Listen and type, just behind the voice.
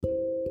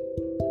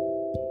Hello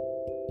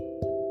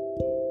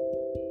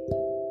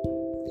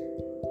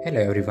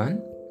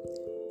everyone,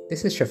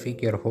 this is Shafiq,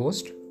 your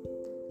host,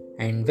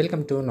 and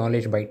welcome to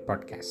Knowledge Bite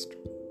podcast.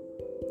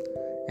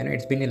 I know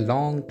it's been a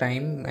long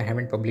time I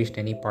haven't published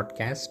any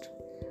podcast.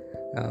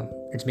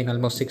 It's been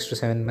almost 6 to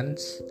 7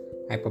 months.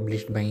 I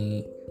published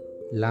my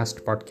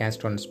last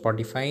podcast on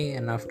Spotify,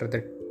 and after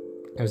that,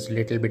 I was a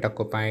little bit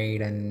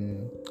occupied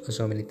and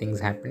so many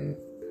things happened,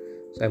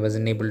 so I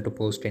wasn't able to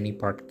post any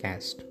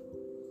podcast.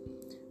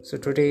 So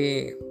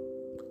today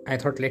I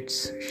thought let's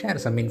share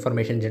some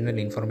information, general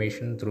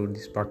information through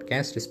this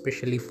podcast,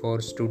 especially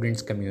for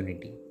students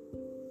community.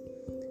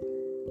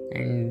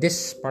 And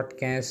this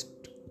podcast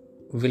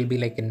will be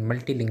like in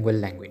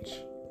multilingual language.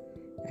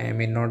 I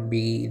may not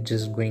be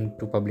just going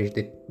to publish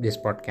this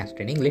podcast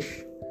in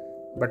English,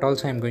 but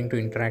also I'm going to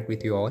interact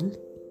with you all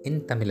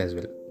in Tamil as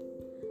well.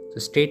 So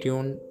stay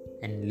tuned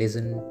and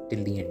listen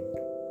till the end.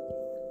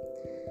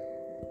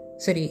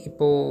 சரி,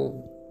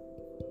 இப்போது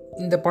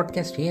இந்த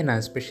podcast ஏன்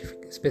நான்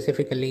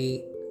specifically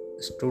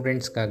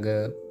ஸ்டூடெண்ட்ஸ்க்காக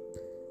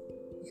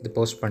இது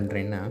post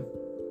பண்ணுறேன்னா,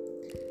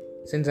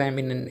 since I am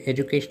in an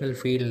educational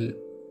field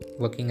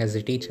working as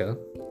a teacher,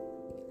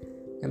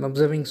 I am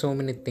observing so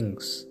many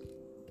things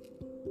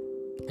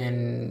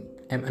and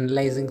I am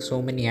analyzing so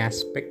many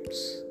aspects.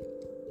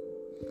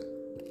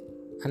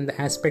 அந்த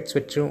aspects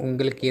வச்சு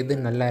உங்களுக்கு எது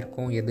நல்லா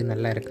இருக்கும், எது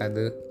நல்லா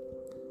இருக்காது,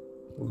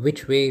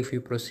 which way if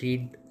you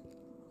proceed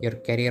your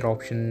career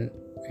option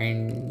and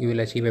you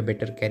will achieve a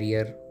better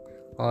career,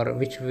 or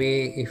which way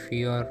if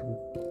you are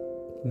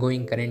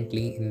going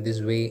currently in this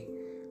way,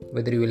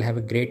 whether you will have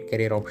a great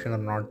career option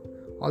or not.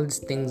 All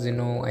these things,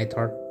 I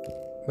thought,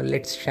 well,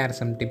 let's share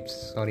some tips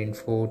or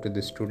info to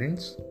the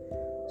students.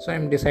 So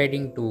I'm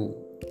deciding to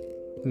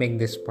make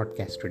this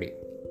podcast today.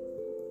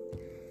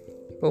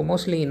 இப்போ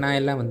mostly நான்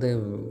எல்லாம்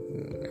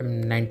I'm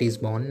 90s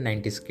born,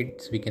 90s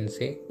kids we can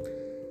say.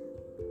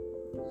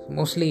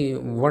 Mostly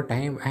what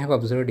I have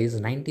observed is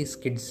 90s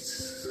kids,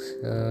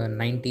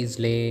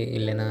 90ஸ்லே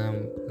இல்லைன்னா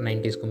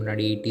 90ஸ்க்கு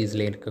முன்னாடி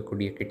 80ஸ்லே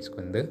இருக்கக்கூடிய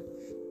கிட்ஸ்க்கு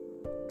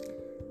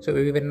so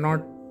we were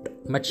not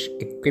much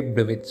equipped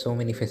with so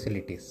many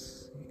facilities.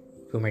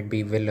 You might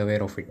be well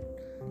aware of it.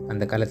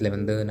 அந்த காலத்தில்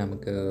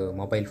நமக்கு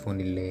mobile phone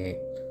இல்லை,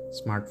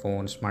 smart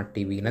phone, smart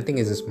TV, nothing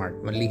is smart.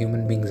 Only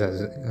human beings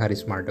are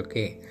smart.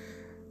 Okay,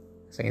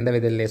 so எந்த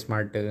விதத்தில்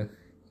smart?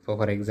 இப்போ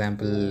for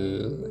example,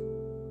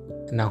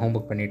 நான்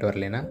homework பண்ணிட்டு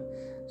வரலைன்னா,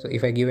 so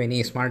if I give any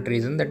smart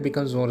reason that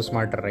becomes more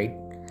smarter, right?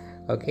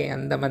 Okay,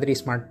 அந்த மாதிரி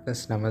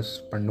smartness நம்ம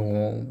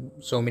பண்ணுவோம்.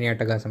 ஸோ மெனி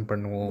அட்டகாசம்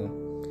பண்ணுவோம்,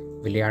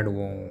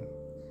 விளையாடுவோம்.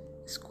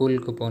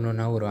 ஸ்கூலுக்கு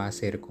போகணுன்னா ஒரு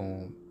ஆசை இருக்கும்,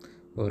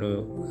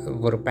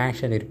 ஒரு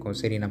பேஷன் இருக்கும்.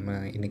 சரி, நம்ம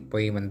இன்றைக்கி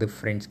போய்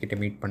ஃப்ரெண்ட்ஸ் கிட்ட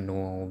மீட்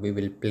பண்ணுவோம். வி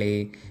வில் ப்ளே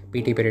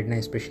பிடி பீரியட்னா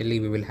especially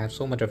we will have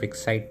so much of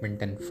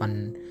excitement and fun.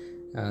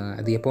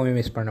 அது எப்போவுமே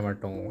மிஸ் பண்ண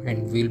மாட்டோம்.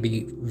 And will be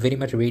very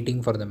much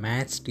waiting for the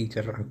maths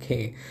teacher. Okay,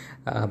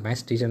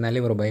 maths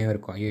டீச்சர்னாலே ஒரு பயம்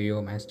இருக்கும். ஐயோ,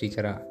 மேத்ஸ்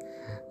டீச்சரா,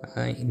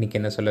 இன்றைக்கி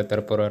என்ன சொல்ல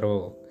தரப்போகிறாரோ.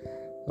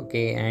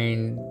 Okay,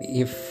 and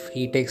if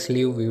he takes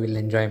leave we will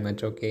enjoy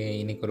much. Okay,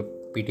 இன்றைக்கி ஒரு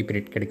பிடி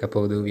பீரியட் கிடைக்க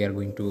போகுது, we are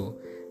going to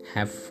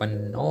have fun,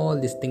 all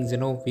these things.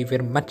 We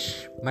were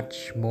much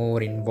more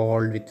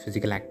involved with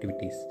physical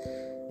activities.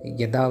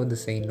 ஏதாவது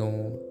செய்யணும்,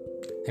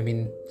 I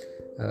mean,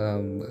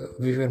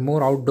 we were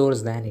more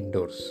outdoors than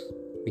indoors,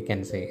 we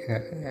can say.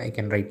 I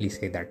can rightly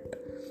say that.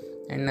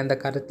 And அந்த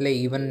காலத்தில்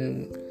even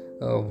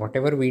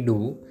whatever we do,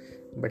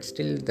 but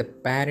still the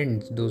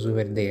parents, those who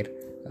were there,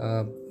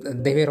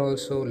 they were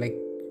also like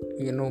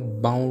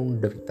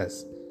bound with us.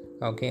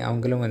 ஓகே,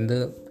 அவங்களும்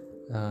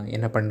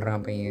என்ன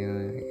பண்ணுறான்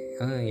பையன்,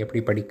 எப்படி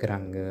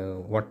படிக்கிறாங்க,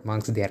 what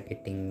marks they are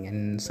getting.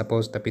 And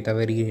suppose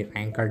தவறி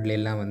ரேங்க்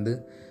கார்ட்லாம்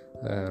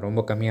ரொம்ப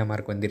கம்மியாக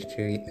மார்க்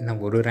வந்துருச்சு, இல்லைன்னா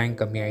ஒரு ரேங்க்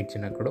கம்மி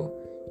ஆயிடுச்சுன்னா கூட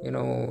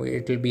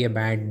it will be a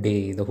bad day.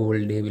 The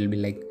whole day will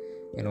be like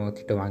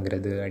திட்டு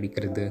வாங்குறது,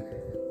 அடிக்கிறது,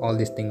 all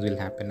these things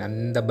will happen.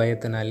 அந்த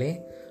பயத்தினாலே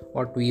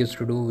what we use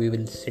to do, we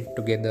will sit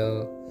together,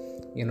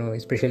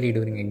 especially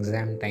during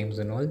exam times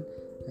and all,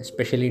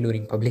 especially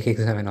during public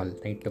exam and all,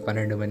 right?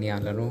 12 மணி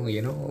ஆனாலும்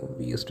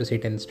we used to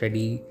sit and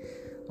study.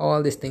 All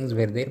these things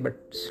were there, but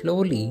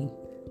slowly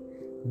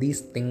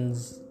these things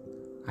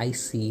I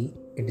see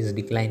it is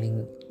declining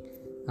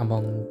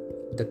among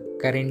the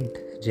current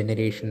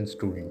generation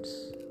students.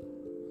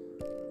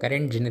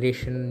 Current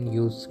generation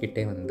use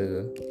கிட்டே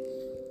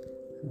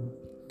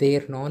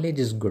their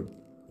knowledge is good.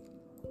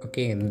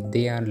 Okay,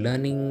 they are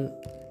learning,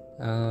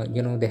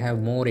 they have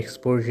more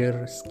exposure,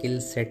 skill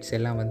sets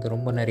எல்லாம்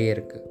ரொம்ப நிறைய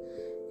இருக்குது.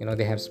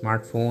 They have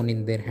smartphone in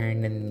their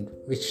hand and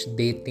which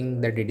they think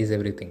that it is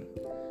everything.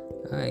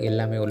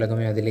 எல்லாமே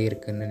உலகமே அதிலே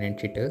இருக்குன்னு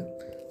நினச்சிட்டு,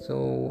 so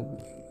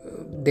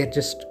there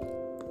just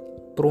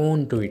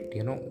prone to it.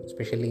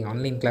 Especially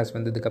online class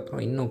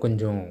வந்ததுக்கப்புறம் இன்னும்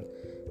கொஞ்சம்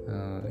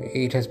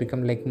it has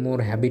become like more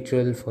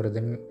habitual for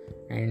them,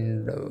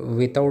 and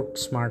without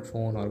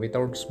smartphone or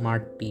without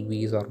smart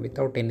TVs or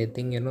without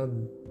anything,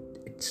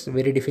 it's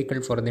very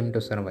difficult for them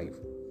to survive.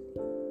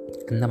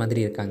 அந்த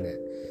மாதிரி இருக்காங்க.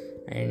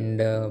 And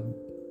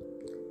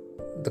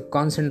the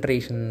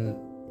concentration,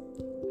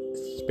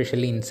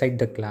 especially inside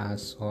the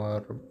class or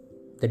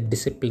the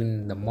discipline,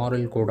 the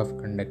moral code of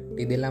conduct,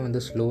 இதெல்லாம்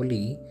வந்து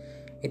slowly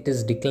it is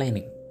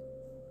declining.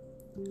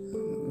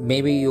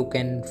 Maybe you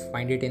can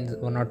find it in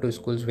one or two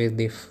schools where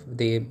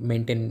they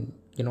maintain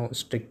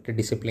strict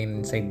discipline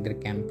inside their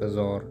campus,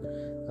 or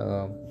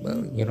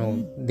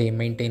they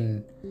maintain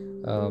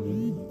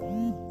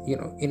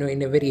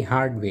in a very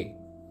hard way.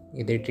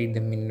 They treat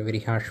them in a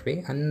very harsh way,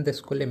 and the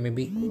school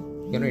maybe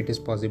it is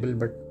possible,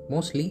 but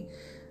mostly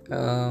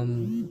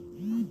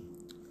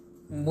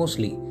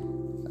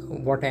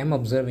what I am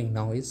observing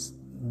now is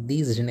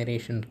these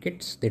generation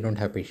kids, they don't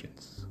have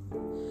patience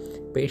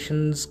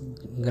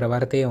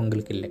வார்த்தையே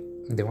அவங்களுக்கு இல்லை.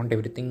 They want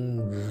everything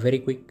very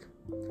quick,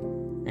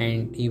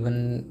 and even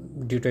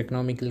due to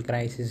economical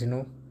crisis,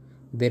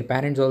 their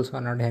parents also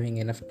are not having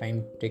enough time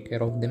to take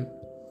care of them.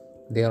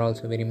 They are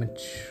also very much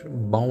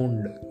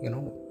bound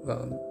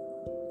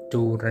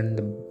to run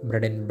the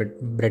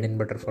bread and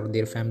butter for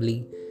their family,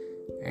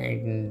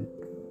 and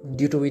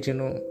due to which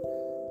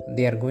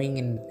they are going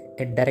in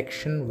a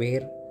direction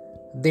where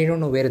they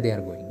don't know where they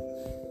are going.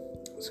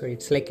 So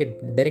it's like a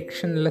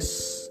directionless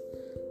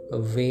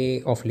way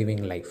of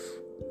living life.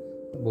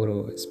 ஒரு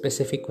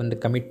specific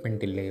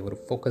commitment இல்லை, ஒரு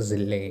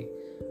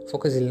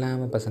focus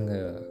இல்லாமல் பசங்க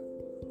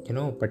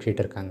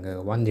படிச்சுட்டு இருக்காங்க,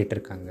 வாழ்ந்துட்டு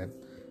இருக்காங்க.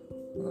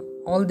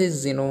 All this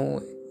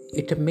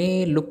it may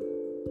look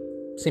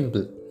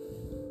simple.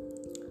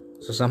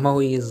 So somehow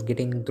he is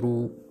getting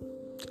through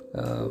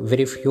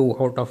very few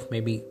out of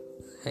maybe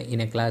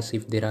in a class,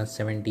 if there are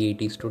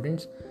 70-80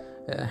 students,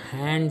 a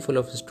handful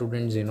of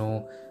students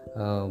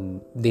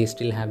they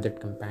still have that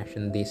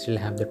compassion, they still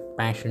have that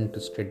passion to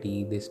study,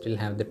 they still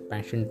have that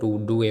passion to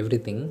do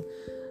everything.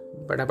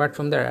 But apart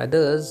from the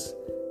others,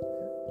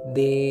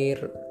 their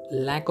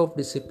lack of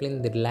discipline,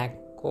 their lack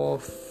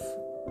of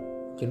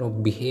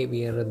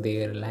behavior,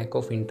 their lack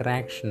of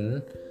interaction,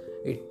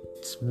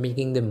 it's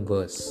making them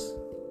worse.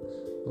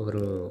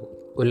 ஒரு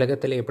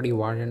உலகத்தில் எப்படி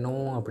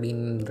வாழணும்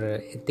அப்படின்ற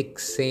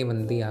எத்திக்ஸே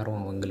யாரும்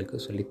அவங்களுக்கு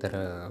சொல்லித்தர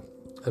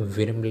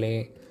விரும்பலே.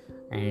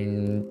 And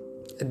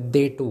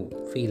they too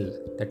feel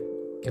that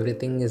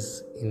everything is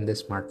in the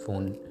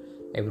smartphone,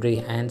 every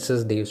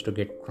answers they used to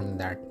get from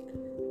that.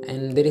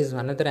 And there is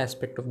another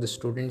aspect of the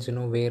students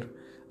where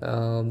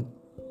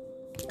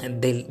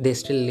they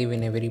still live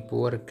in a very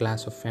poor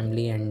class of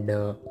family, and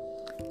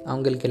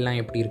அவங்களுக்கெல்லாம்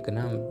எப்படி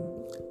இருக்குன்னா,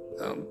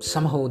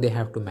 somehow they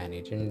have to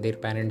manage, and their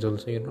parents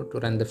also to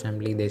run the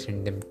family, they send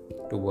them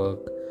to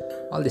work,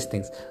 all these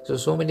things.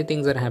 So many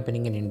things are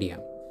happening in India.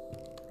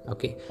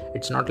 Okay,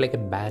 it's not like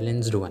a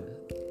balanced one.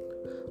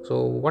 So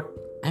what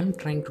I'm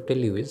trying to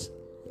tell you is,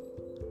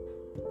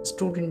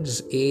 students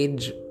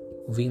age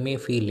we may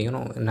feel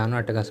நானும்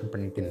அட்டகாசம்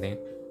பண்ணிட்டு இருந்தேன்,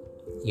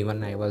 even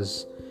I was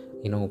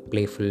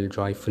playful,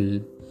 joyful,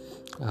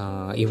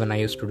 even I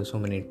used to do so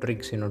many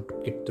tricks to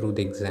get through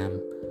the exam.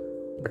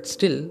 But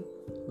still,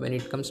 when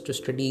it comes to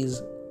studies,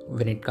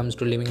 when it comes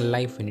to living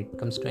life, when it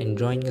comes to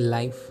enjoying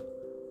life,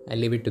 I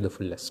live it to the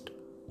fullest.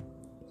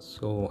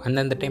 So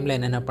அந்தந்த டைமில்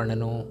என்னென்ன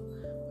பண்ணணும்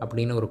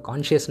அப்படின்னு ஒரு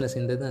consciousness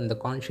இருந்தது. அந்த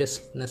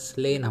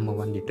கான்ஷியஸ்னஸ்லே நம்ம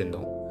வந்துட்டு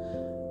இருந்தோம்.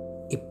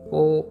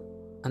 இப்போது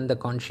அந்த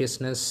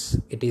consciousness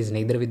it is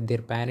neither with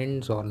their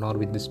parents R நார்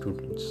with the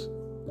students.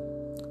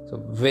 So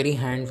very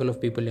handful of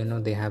people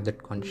they have that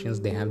conscience,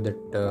 they have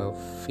that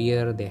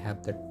fear, they have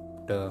that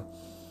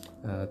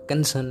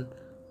concern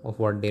of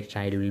what their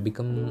child will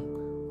become,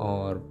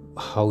 or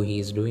how he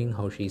is doing,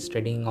 how she is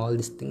studying, all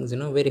these things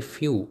very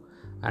few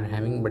are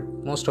having. But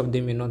most of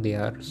them they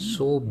are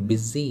so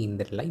busy in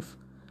their life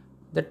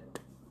that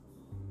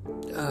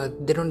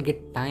they don't get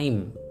time,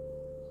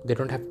 they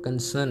don't have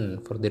concern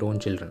for their own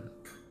children,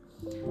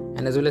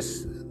 and as well as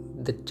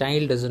the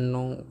child doesn't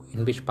know in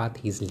which path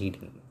he is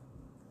leading.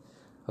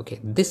 Okay,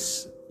 this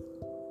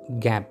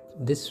gap,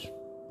 this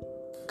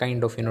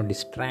kind of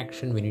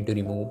distraction we need to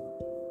remove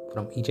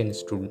from each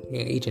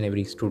and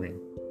every student.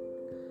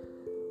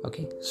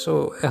 Okay, so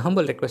a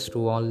humble request to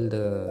all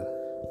the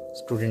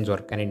students who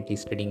are currently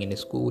studying in a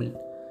school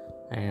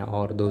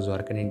or those who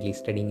are currently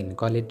studying in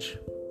college.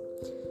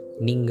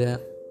 நீங்க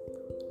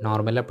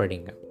நார்மலாக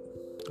படிங்க.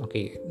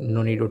 Okay,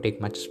 no need to take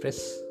much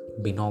stress,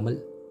 be normal.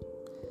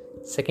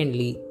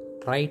 Secondly,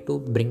 try to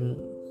bring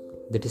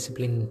the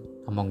discipline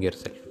among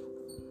yourself.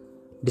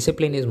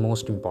 Discipline is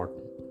most important.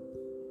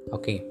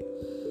 Okay,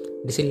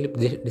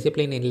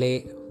 discipline இல்லை,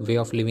 way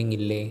of living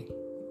இல்லை,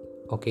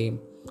 okay,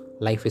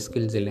 life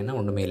skills இல்லைன்னா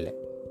ஒன்றுமே இல்லை.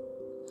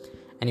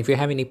 And if you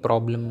have any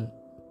problem,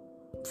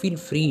 feel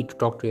free to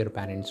talk to your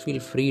parents,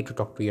 feel free to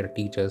talk to your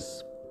teachers.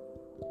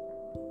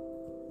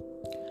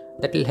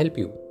 That will help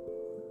you.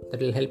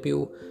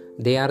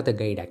 They are the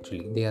guide,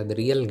 actually. They are the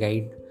real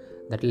guide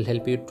that will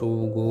help you to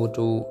go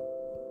to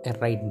a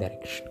right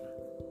direction.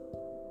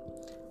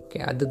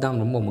 Okay,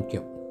 அதுதான் ரொம்ப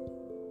முக்கியம்.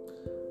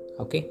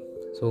 Okay,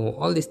 so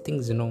all these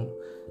things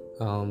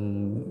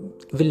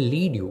will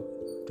lead you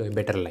to a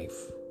better life.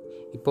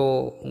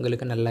 இப்போது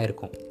உங்களுக்கு நல்லா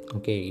இருக்கும்.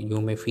 Okay, you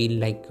may feel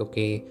like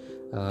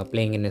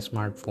playing in a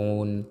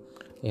smartphone,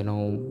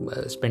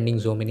 spending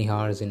so many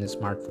hours in a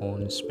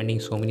smartphone, spending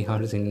so many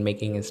hours in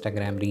making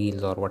Instagram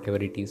reels or whatever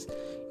it is,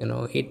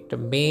 it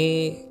may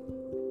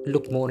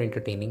look more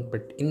entertaining,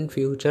 but in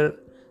future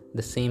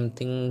the same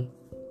thing,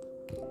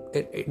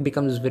 it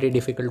becomes very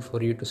difficult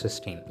for you to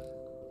sustain.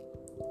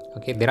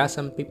 Okay, there are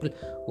some people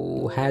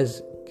who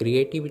has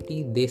creativity,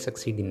 they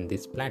succeed in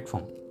this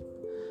platform,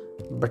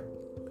 but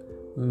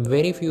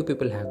very few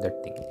people have that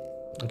thing.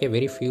 Okay,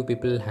 very few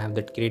people have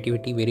that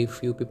creativity, very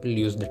few people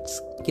use that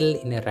skill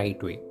in a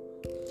right way.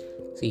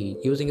 See,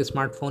 using a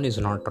smartphone is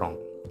not wrong,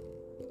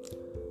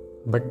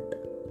 but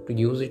to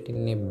use it in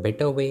a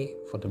better way,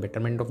 for the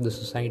betterment of the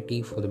society,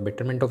 for the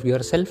betterment of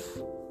yourself,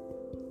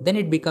 then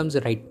it becomes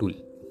a right tool.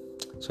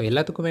 So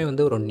எல்லாத்துக்குமே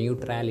வந்து ஒரு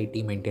neutrality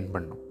maintain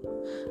பண்ணணும்.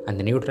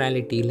 அந்த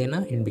neutrality இல்லைன்னா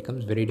it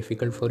becomes very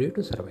difficult for you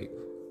to survive.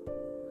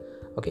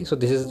 Okay, so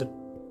this is the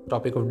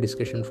topic of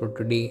discussion for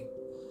today.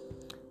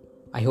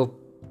 I hope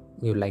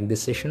you like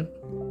this session.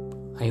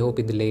 I hope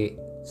இதில்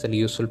சில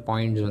useful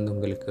points வந்து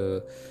உங்களுக்கு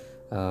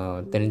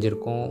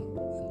தெரிஞ்சிருக்கும்.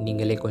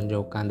 நீங்களே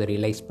கொஞ்சம் உட்காந்து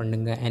ரியலைஸ்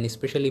பண்ணுங்கள். And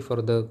especially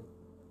for the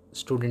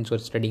students who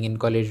are studying in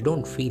college,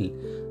 don't feel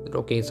that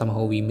okay,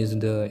 somehow we missed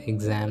the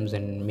exams,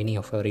 and many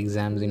of our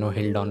exams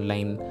held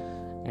online,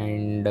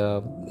 and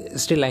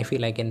still I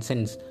feel I can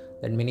sense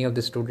that many of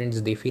the students,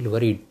 they feel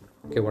worried.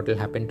 Okay, what will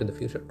happen to the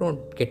future?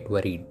 Don't get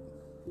worried.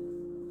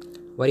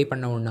 worry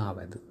பண்ண ஒன்றும்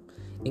ஆகாது.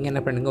 நீங்கள்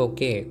என்ன பண்ணுங்கள்,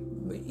 okay,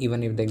 even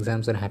if the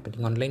exams are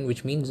happening online,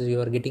 which means you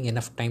are getting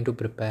enough time to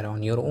prepare on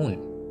your own.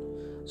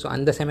 So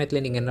அந்த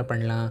சமயத்தில் நீங்கள் என்ன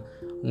பண்ணலாம்,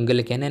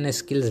 உங்களுக்கு என்னென்ன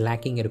ஸ்கில்ஸ்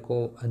லேக்கிங்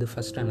இருக்கோ அது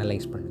ஃபஸ்ட்டு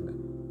அனலைஸ் பண்ணுங்கள்.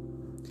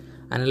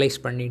 அனலைஸ்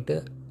பண்ணிவிட்டு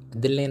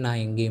அதில்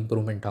நான் எங்கே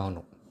இம்ப்ரூவ்மெண்ட்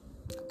ஆகணும்,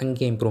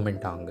 அங்கே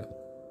இம்ப்ரூவ்மெண்ட் ஆகுங்க.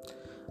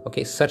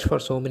 Okay, search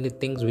for so many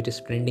things which is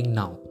trending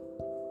now.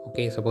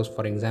 Okay, suppose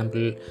for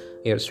example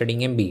you are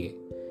studying MBA.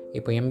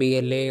 இப்போ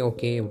எம்பிஏலே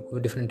okay,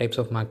 different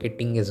types of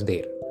marketing is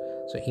there.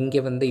 So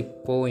இங்கே வந்து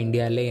இப்போது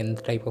இந்தியாவிலே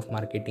எந்த டைப் ஆஃப்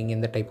மார்க்கெட்டிங்,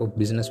 எந்த டைப் ஆஃப்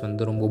பிஸ்னஸ்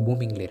வந்து ரொம்ப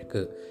பூமிங்கில்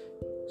இருக்குது.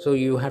 So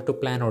you have to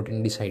plan out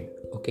and decide,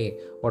 okay,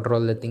 what are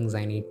all the things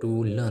I need to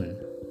learn.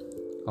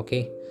 Okay,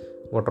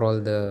 what are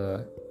all the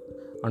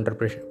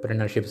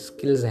entrepreneurship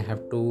skills I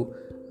have to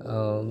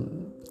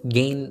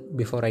gain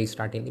before I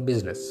start any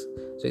business.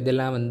 So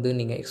இதெல்லாம் வந்து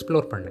நீங்கள்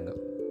explore பண்ணுங்கள்.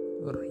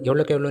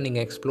 எவ்வளோக்கு எவ்வளோ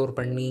நீங்கள் explore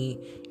பண்ணி,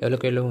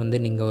 எவ்வளோக்கு எவ்வளோ வந்து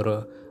நீங்கள் ஒரு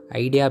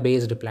ஐடியா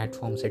பேஸ்டு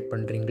பிளாட்ஃபார்ம் செட்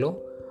பண்ணுறீங்களோ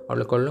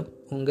அவ்வளோக்கு எவ்வளோ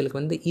உங்களுக்கு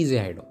வந்து ஈஸி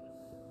ஆகிடும்.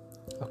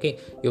 Okay,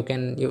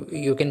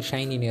 you can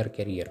shine in your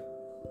career.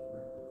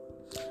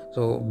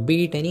 So be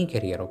it any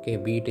career, okay,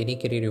 be it any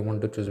career you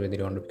want to choose, whether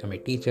you want to become a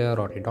teacher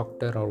or a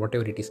doctor or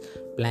whatever it is,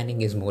 planning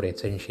is more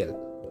essential.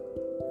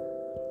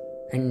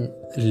 And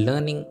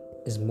learning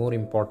is more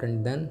important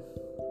than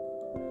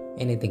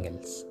anything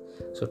else.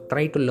 So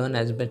try to learn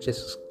as much as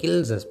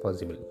skills as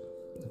possible.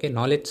 Okay,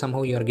 knowledge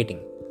somehow you are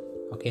getting.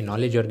 Okay,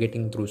 knowledge you are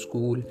getting through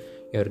school,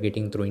 you are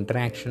getting through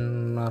interaction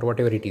or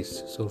whatever it is.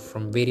 So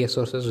from various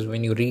sources,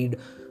 when you read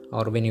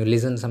or when you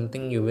listen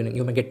something,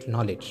 you may get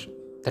knowledge.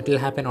 That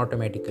will happen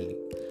automatically.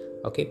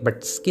 Okay, but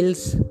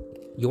skills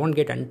you won't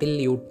get until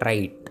you try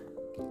it.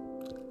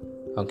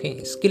 Okay,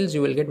 skills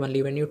you will get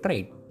only when you try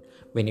it.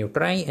 When you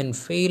try and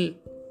fail,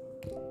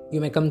 you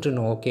may come to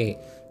know, okay,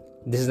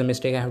 this is the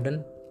mistake I have done,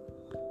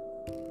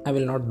 I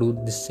will not do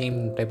the same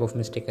type of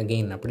mistake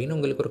again. அப்படின்னு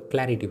உங்களுக்கு ஒரு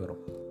clarity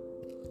வரும்.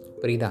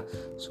 புரியுதா?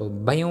 So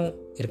பயம்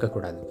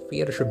இருக்கக்கூடாது.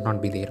 Fear should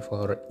not be there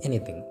for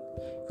any thing.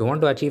 If you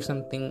want to achieve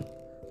something,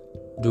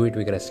 do it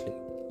vigorously.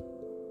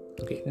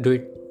 Okay, do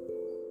it.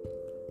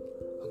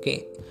 Okay,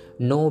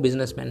 no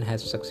businessman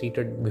has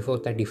succeeded before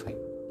 35.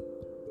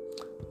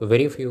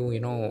 Very few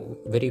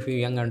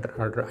young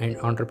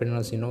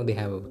entrepreneurs, they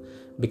have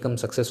become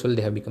successful,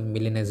 they have become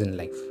millionaires in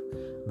life.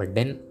 But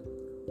then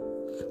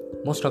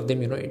most of them,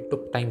 it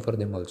took time for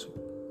them also.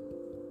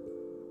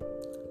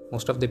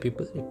 Most of the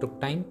people, it took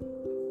time.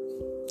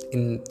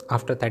 In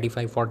after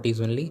 35, 40s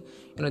only,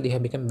 they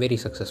have become very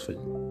successful.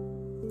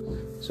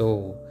 So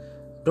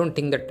don't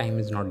think that time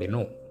is not there.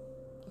 No,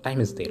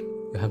 time is there.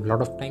 You have a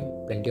lot of time,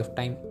 plenty of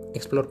time.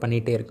 Explore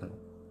பண்ணிட்டே இருக்கணும்.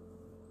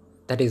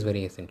 That is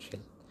very essential.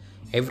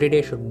 Every day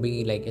should be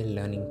like a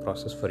learning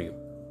process for you.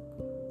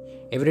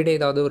 Every day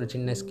ஏதாவது ஒரு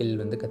சின்ன skill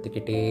வந்து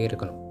கற்றுக்கிட்டே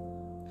இருக்கணும்.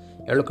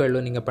 எவ்வளோக்கு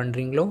எவ்வளோ நீங்கள்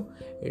பண்ணுறீங்களோ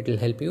it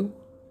will help you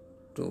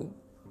to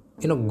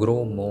grow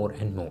more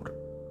and more.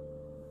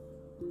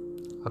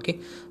 Okay,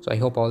 so I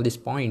hope all these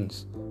points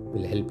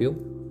will help you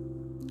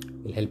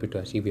to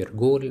achieve your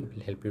goal,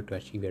 will help you to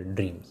achieve your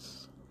dreams.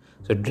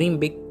 So dream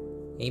big,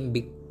 aim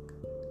big.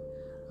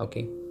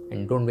 Okay,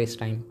 and don't waste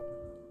time.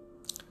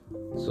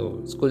 So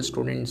school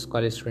students,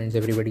 college students,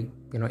 everybody,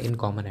 in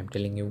common I'm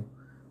telling you.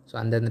 So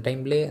அந்த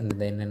டைம்லே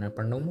அந்த என்னென்ன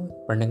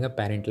பண்ணுங்க.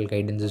 Parental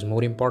guidance is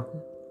more important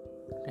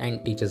and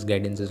teachers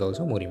guidance is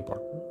also more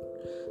important.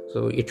 So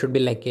it should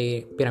be like a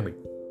pyramid.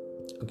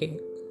 Okay,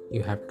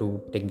 you have to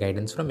take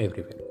guidance from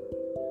everywhere.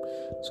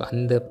 So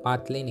அந்த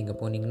பாத்லே நீங்கள்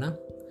போனீங்கன்னா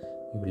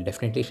you will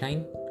definitely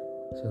shine.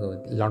 So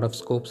lot of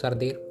scopes are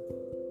there.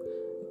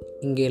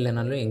 இங்கே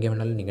இல்லைனாலும் எங்கே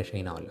வேணாலும் நீங்கள்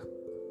shine ஆகலாம்.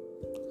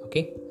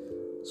 Okay,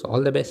 so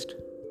all the best.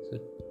 So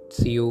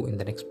see you in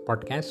the next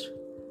podcast.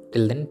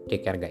 Till then,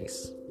 take care guys.